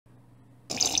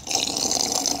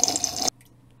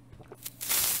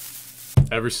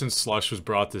Ever since Slush was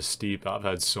brought to Steep, I've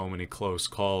had so many close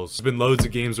calls. There's been loads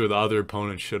of games where the other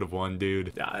opponent should have won, dude.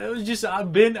 It was just,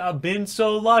 I've been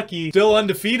so lucky. Still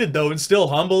undefeated though, and still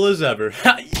humble as ever.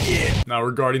 Yeah. Now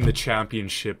regarding the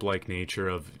championship-like nature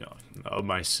of, of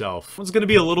myself, it's gonna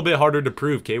be a little bit harder to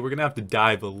prove, okay? We're gonna have to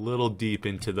dive a little deep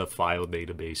into the file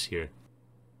database here.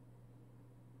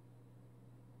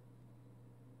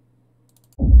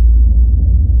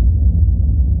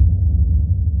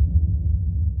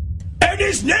 And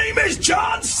his name is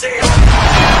John C. I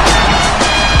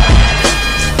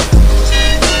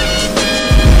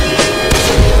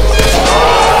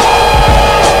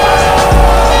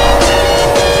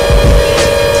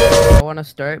want to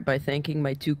start by thanking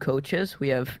my two coaches. We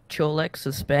have Cholex,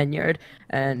 the Spaniard,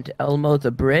 and Elmo,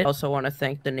 the Brit. I also want to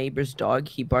thank the neighbor's dog.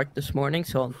 He barked this morning,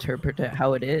 so I'll interpret it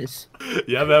how it is.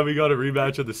 Yeah, man, we got a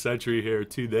rematch of the century here.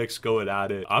 Two Knicks going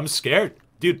at it. I'm scared.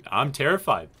 Dude, I'm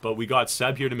terrified. But we got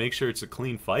Seb here to make sure it's a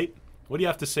clean fight. What do you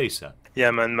have to say, Seb? Yeah,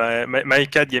 man, my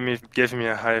cat gave me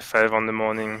a high five on the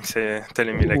morning,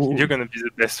 telling me, like, Ooh. You're gonna be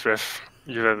the best ref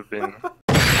you've ever been.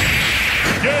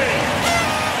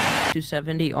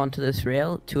 270 onto this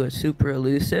rail to a super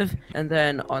elusive, and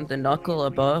then on the knuckle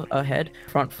above, ahead,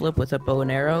 front flip with a bow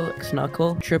and arrow, X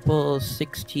knuckle, triple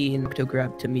 16 to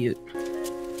grab to mute.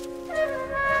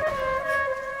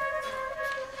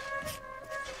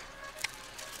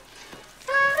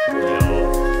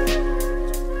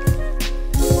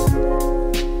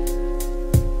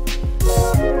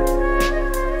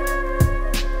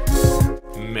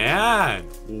 Man,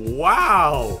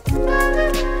 wow.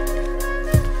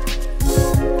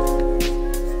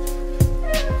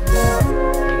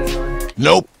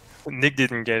 Nope. Nick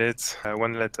didn't get it.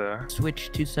 One letter.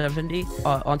 Switch 270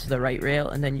 onto the right rail,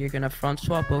 and then you're gonna front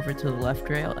swap over to the left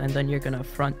rail, and then you're gonna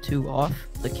front 2 off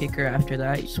the kicker after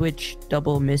that. Switch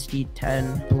double misty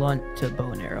 10 blunt to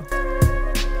bow and arrow.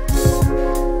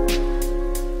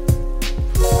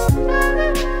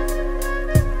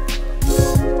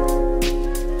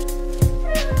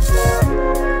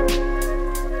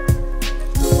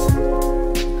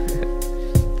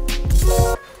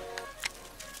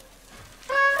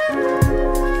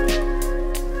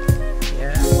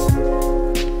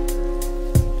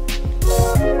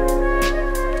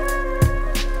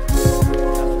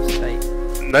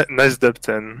 Nice dub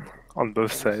 10 on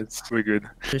both sides. We're good.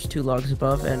 There's 2 logs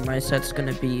above, and my set's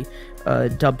gonna be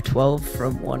dub 12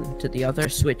 from one to the other.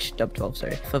 Switch dub 12,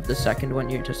 sorry. Of the second one,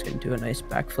 you're just gonna do a nice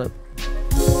backflip.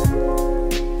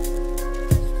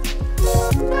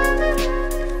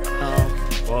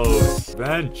 Whoa,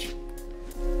 bench.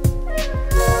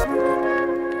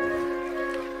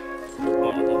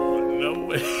 Oh, no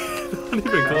way. Not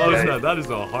even close that. That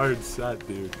is a hard set,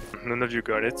 dude. None of you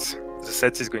got it. The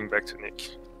set is going back to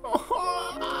Nick.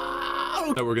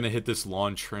 We're gonna hit this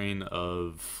long train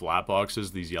of flat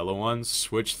boxes, these yellow ones.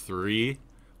 Switch 3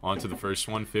 onto the first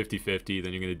one, 50-50.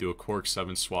 Then you're gonna do a cork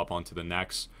 7 swap onto the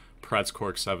next. Pretz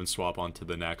cork 7 swap onto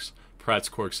the next. Pretz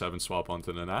cork 7 swap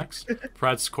onto the next.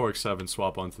 Pretz cork 7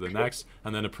 swap onto the next.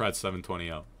 And then a Pretz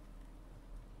 720 out.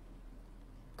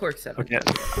 Cork 7. Okay.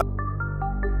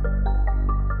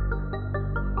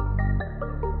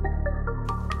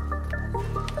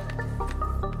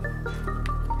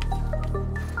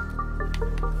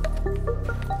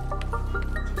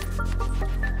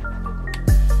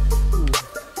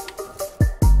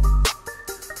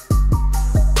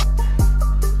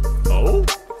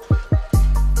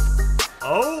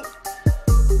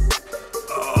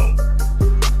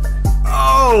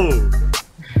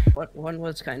 One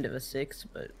was kind of a 6,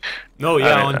 but... No,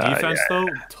 yeah, on defense though,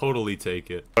 totally take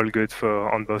it. All good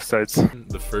for on both sides.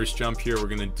 The first jump here, we're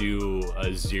gonna do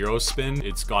a 0 spin.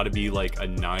 It's gotta be like a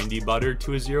 90 butter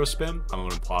to a 0 spin. I'm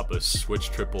gonna pop a switch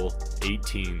triple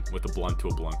 18 with a blunt to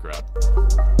a blunt grab.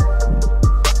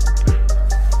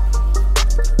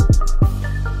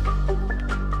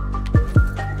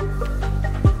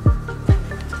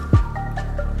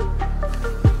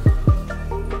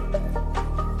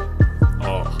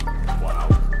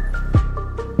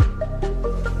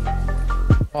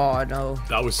 Oh no.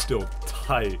 That was still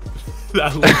tight.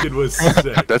 That Lincoln was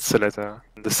sick. That's the letter.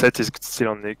 The set is still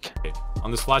on Nick. Okay.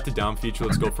 On this flat to down feature,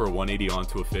 let's go for a 180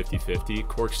 onto a 50-50.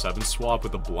 Cork 7 swap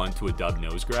with a blunt to a dub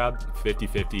nose grab.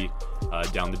 50-50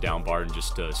 down the down bar and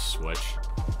just switch.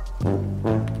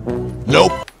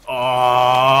 Nope.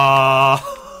 Oh,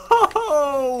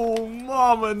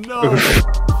 mama, no.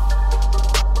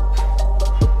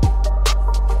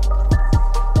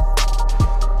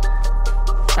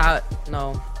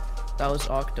 No, that was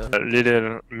Octo. A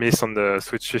little miss on the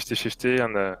switch 50-50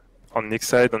 and on Nick's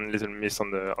side, and a little miss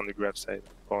on the grab side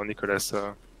for Nikola.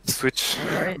 So Switch.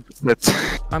 Alright. Let's.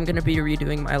 I'm gonna be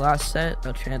redoing my last set.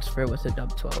 I'll transfer with a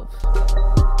dub 12.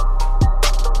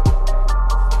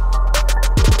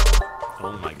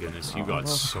 Oh my goodness, you got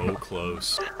so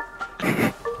close.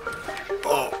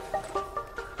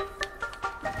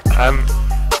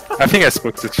 I think I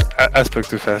spoke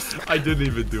too fast. I didn't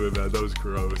even do it, man. That was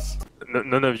gross.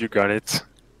 None of you got it.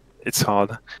 It's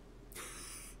hard.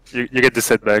 You get the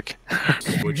setback.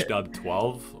 Switch dub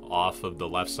 12 off of the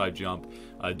left side jump.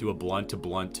 Do a blunt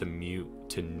to mute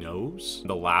to nose.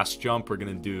 The last jump, we're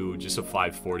gonna do just a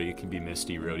 540. It can be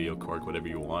Misty, Rodeo, Cork, whatever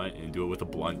you want, and do it with a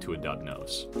blunt to a dub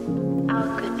nose.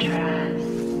 Alcatraz.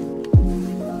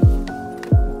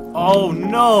 Oh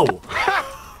no!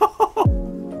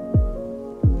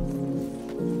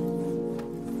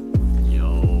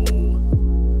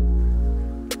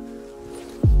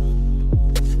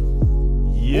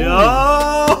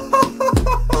 Yo!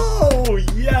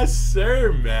 Yes,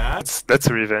 sir, man. That's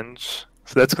a revenge.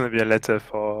 So that's gonna be a letter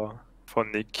for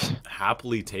Nick.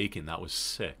 Happily taken. That was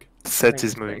sick. Set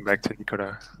is moving back to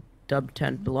Nikola. Dub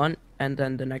 10 blunt, and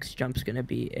then the next jump's gonna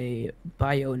be a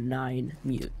bio 9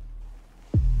 mute.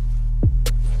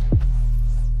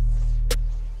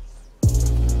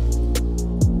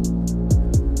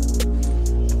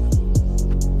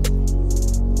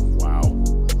 Wow.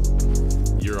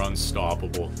 You're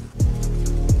unstoppable.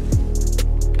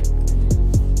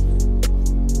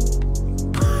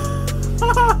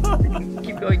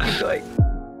 Keep going, keep going.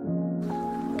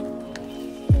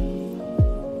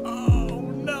 Oh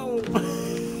no.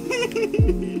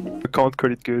 I can't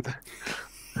call it good.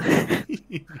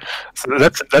 So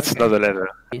that's another letter.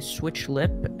 A switch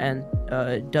lip and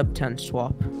dub 10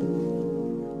 swap.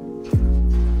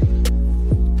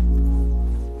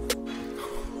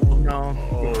 No,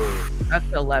 Oh.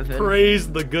 that's 11.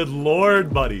 Praise the good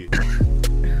Lord, buddy.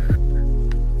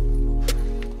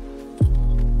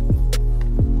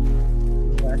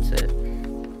 That's it.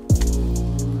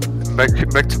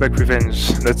 Back to back revenge.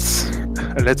 That's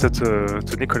a letter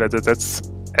to Nikola. That's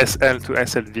SL to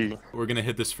SLV. We're gonna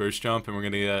hit this first jump and we're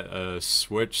gonna get a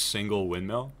switch single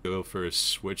windmill. Go for a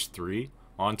switch 3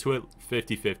 onto it,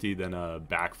 50-50, then a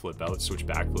backflip out, switch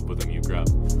backflip with a mute grab.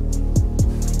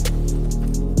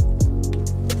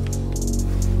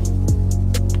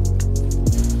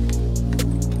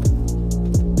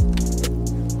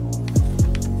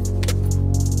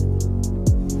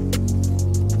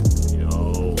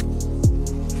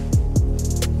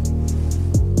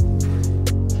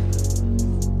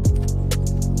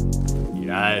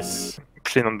 Yes.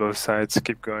 Clean on both sides.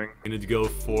 Keep going. I'm gonna go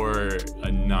for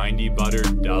a 90 butter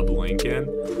dub Lincoln.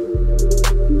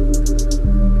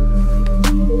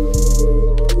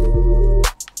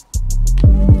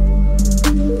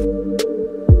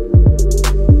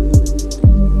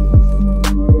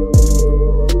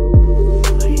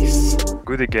 Nice.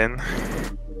 Good again.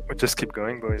 We'll just keep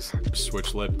going, boys.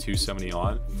 Switch lip 270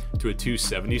 on to a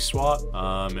 270 swap,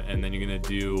 and then you're gonna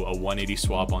do a 180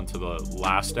 swap onto the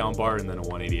last down bar and then a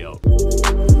 180 out.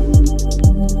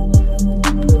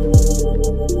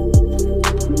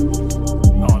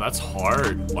 Oh, that's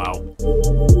hard. Wow.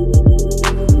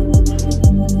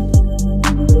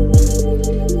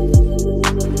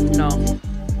 No,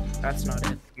 that's not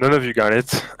it. None of you got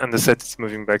it, and the set is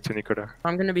moving back to Nikola.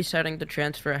 I'm gonna be setting the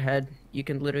transfer ahead. You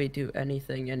can literally do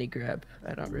anything, any grab.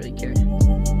 I don't really care.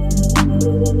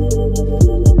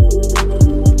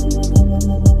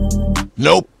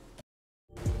 Nope.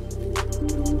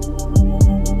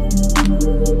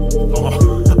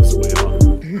 Oh, that was way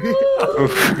off.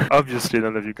 Oof. Obviously,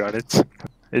 none of you got it.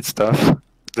 It's tough.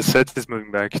 The set is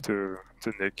moving back to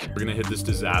Nick. We're gonna hit this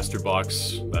disaster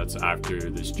box that's after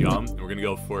this jump. And we're gonna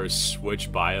go for a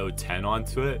switch bio 10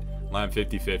 onto it, land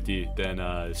 50-50, then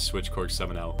switch cork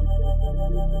 7 out.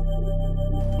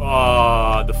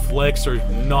 Oh, the flicks are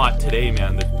not today,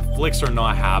 man. The flicks are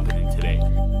not happening today.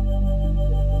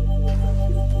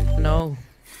 No,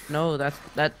 no,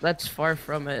 that's far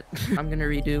from it. I'm gonna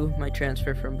redo my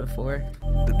transfer from before.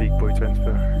 The big boy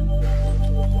transfer.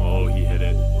 Oh, he hit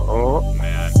it. Oh,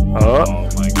 Man. Oh. Oh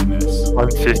my goodness. on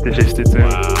 50-52.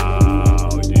 Wow,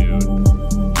 dude.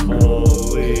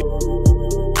 Holy.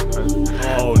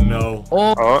 Oh no.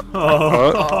 Oh,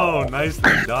 Oh,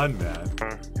 nicely done, man.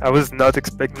 I was not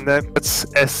expecting that. That's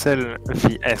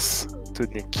SLVS to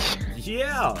Nick.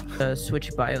 Yeah.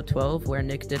 switch bio 12 where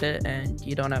Nick did it, and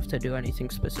you don't have to do anything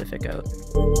specific out.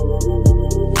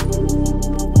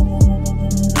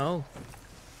 No.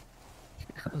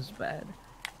 That was bad.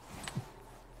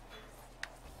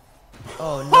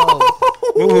 Oh no.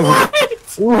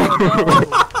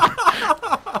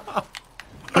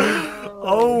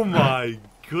 Oh my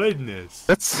goodness.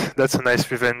 That's a nice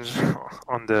revenge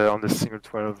on the single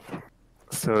 12.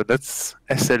 So that's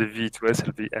SLV to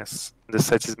SLVS. The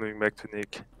set is moving back to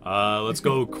Nick. Let's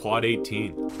go quad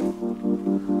 18.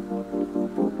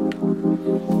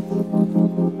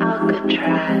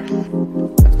 Alcatraz.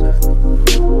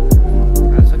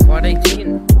 That's a quad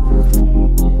 18.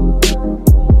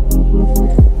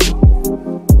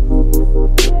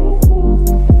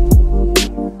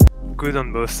 Good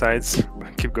on both sides.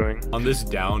 Keep going. On this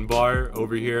down bar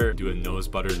over here, do a nose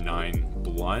butter 9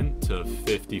 blunt to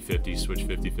 50-50, switch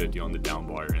 50-50 on the down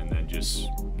bar, and then just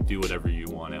do whatever you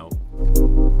want out.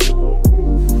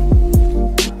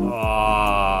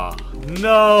 Ah,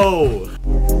 no!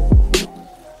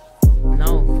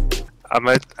 No. I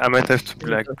might have to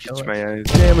black pitch my eyes.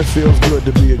 Damn, it feels good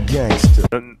to be a gangster.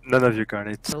 None of you got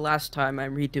it. The last time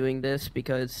I'm redoing this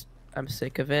because I'm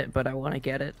sick of it, but I want to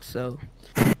get it, so...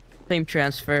 Same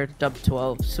transfer, dub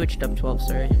 12. Switch dub 12,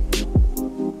 sorry.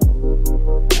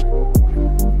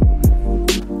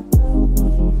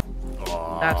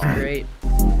 That's great.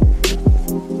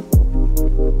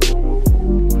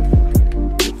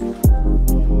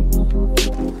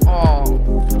 Oh.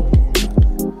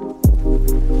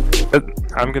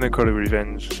 I'm gonna call a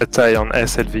revenge. A tie on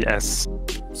SLVS.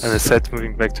 And a set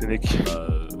moving back to Nick.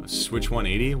 Switch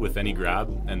 180 with any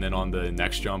grab, and then on the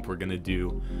next jump we're gonna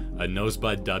do a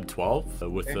nosebud dub 12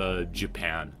 with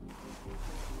Japan.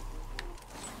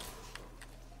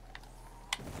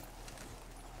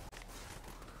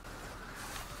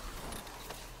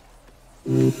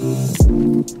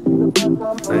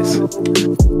 Nice.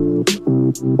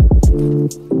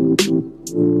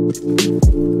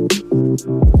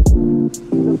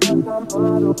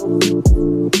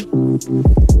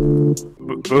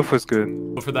 Both was good.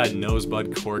 Go for that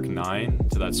nosebud cork 9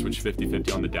 to that switch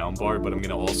 50-50 on the down bar, but I'm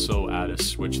gonna also add a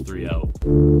switch 3 out.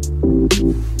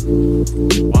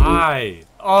 Why?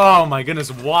 Oh my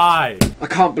goodness, why? I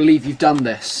can't believe you've done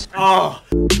this. Oh!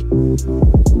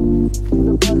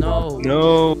 No.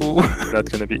 No! That's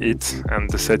gonna be it, and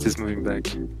the set is moving back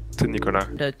to Nikola.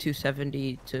 The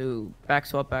 270 to back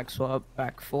swap,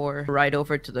 back 4. Right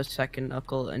over to the second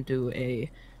knuckle and do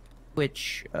a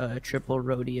switch triple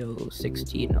rodeo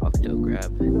 16 octo grab.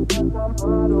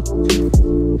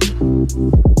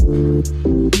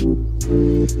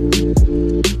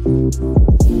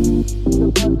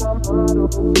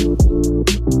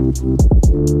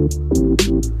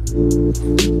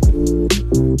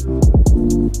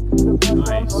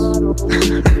 Nice.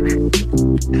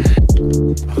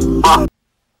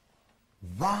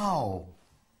 Wow.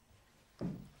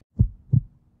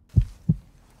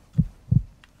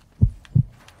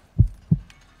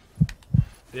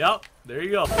 Yep, there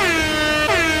you go.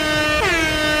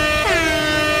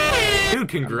 Dude,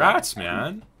 congrats,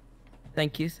 man.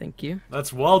 Thank you, thank you.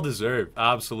 That's well deserved.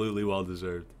 Absolutely well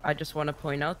deserved. I just want to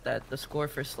point out that the score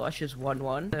for Slush is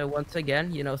 1-1. Once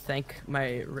again, you know, thank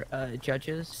my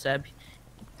judges, Seb,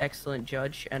 excellent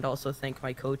judge, and also thank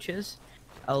my coaches,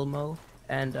 Elmo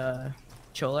and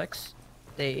Cholex.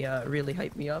 They really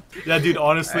hyped me up. Yeah, dude,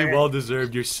 honestly, well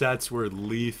deserved. Your sets were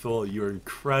lethal. You're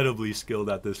incredibly skilled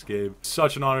at this game.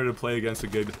 Such an honor to play against a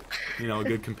good, you know, a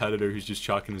good competitor who's just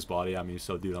chucking his body at me.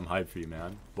 So, dude, I'm hyped for you,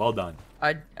 man. Well done.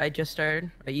 I just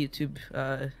started a YouTube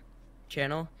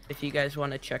channel. If you guys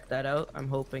want to check that out, I'm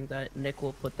hoping that Nick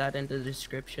will put that in the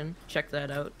description. Check that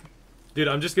out. Dude,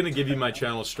 I'm just gonna give you my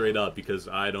channel straight up because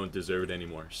I don't deserve it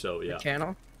anymore. So yeah.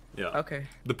 Channel? Yeah. Okay.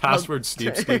 The password's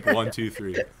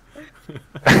steepsteep123.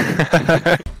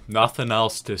 Nothing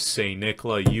else to say,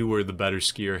 Nikola. You were the better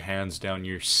skier, hands down.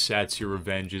 Your sets, your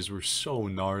revenges were so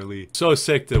gnarly. So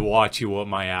sick to watch you whoop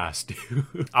my ass,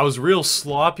 dude. I was real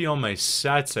sloppy on my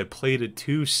sets. I played it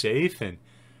too safe, and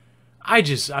I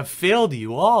failed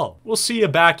you all. We'll see you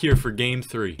back here for game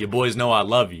 3. You boys know I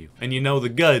love you, and you know the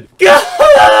good.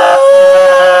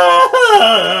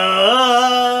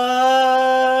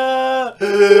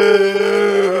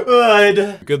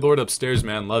 Good Lord upstairs,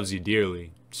 man, loves you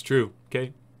dearly. It's true,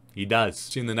 okay? He does.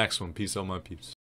 See you in the next one. Peace out, my peeps.